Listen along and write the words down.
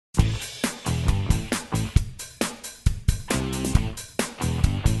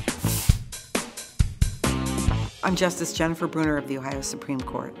I'm Justice Jennifer Brunner of the Ohio Supreme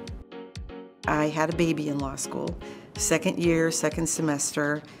Court. I had a baby in law school, second year, second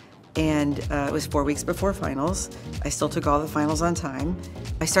semester, and it was 4 weeks before finals. I still took all the finals on time.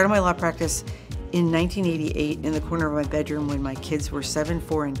 I started my law practice in 1988 in the corner of my bedroom when my kids were 7,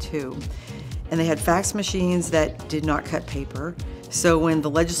 4, and 2. And they had fax machines that did not cut paper. So when the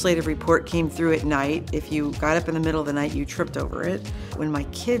legislative report came through at night, if you got up in the middle of the night, you tripped over it. When my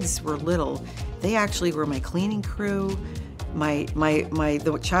kids were little, they actually were my cleaning crew.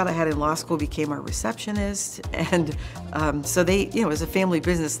 The child I had in law school became our receptionist, and so they, it was a family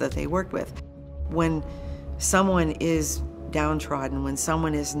business that they worked with. When someone is downtrodden, when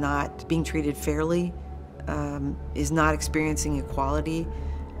someone is not being treated fairly, is not experiencing equality,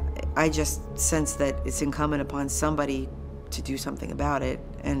 I just sense that it's incumbent upon somebody to do something about it,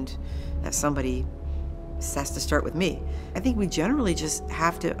 and that somebody has to start with me. I think we generally just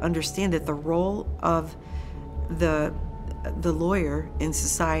have to understand that the role of the lawyer in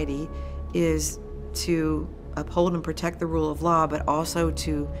society is to uphold and protect the rule of law, but also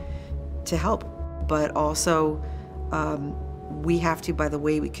to help. But also, we have to, by the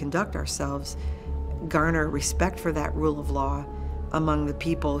way we conduct ourselves, garner respect for that rule of law among the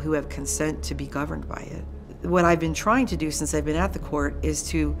people who have consent to be governed by it. What I've been trying to do since I've been at the court is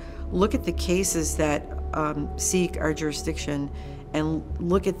to look at the cases that seek our jurisdiction and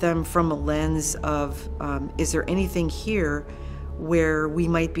look at them from a lens of, is there anything here where we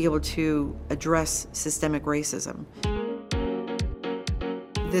might be able to address systemic racism?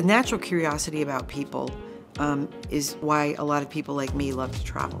 The natural curiosity about people is why a lot of people like me love to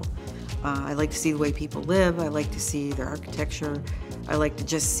travel. I like to see the way people live. I like to see their architecture. I like to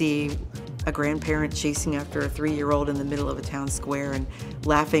just see a grandparent chasing after a 3-year-old in the middle of a town square and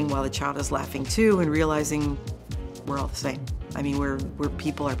laughing while the child is laughing too, and realizing we're all the same. I mean, we're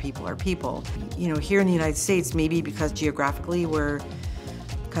people are people are people. Here in the United States, maybe because geographically we're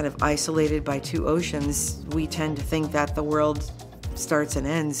kind of isolated by 2 oceans, we tend to think that the world starts and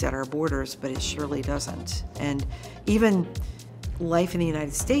ends at our borders, but it surely doesn't. And even life in the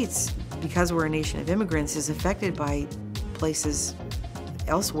United States, because we're a nation of immigrants, is affected by places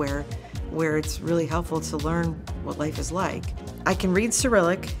elsewhere where it's really helpful to learn what life is like. I can read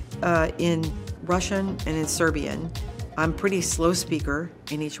Cyrillic in Russian and in Serbian. I'm a pretty slow speaker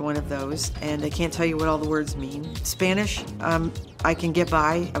in each one of those, and I can't tell you what all the words mean. Spanish, I can get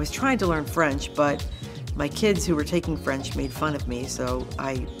by. I was trying to learn French, but my kids who were taking French made fun of me, so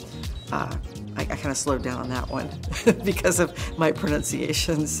I kind of slowed down on that one because of my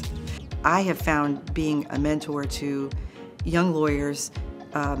pronunciations. I have found being a mentor to young lawyers,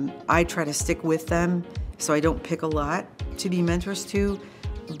 I try to stick with them, so I don't pick a lot to be mentors to.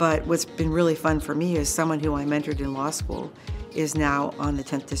 But what's been really fun for me is someone who I mentored in law school is now on the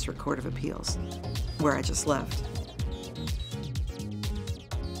 10th District Court of Appeals, where I just left.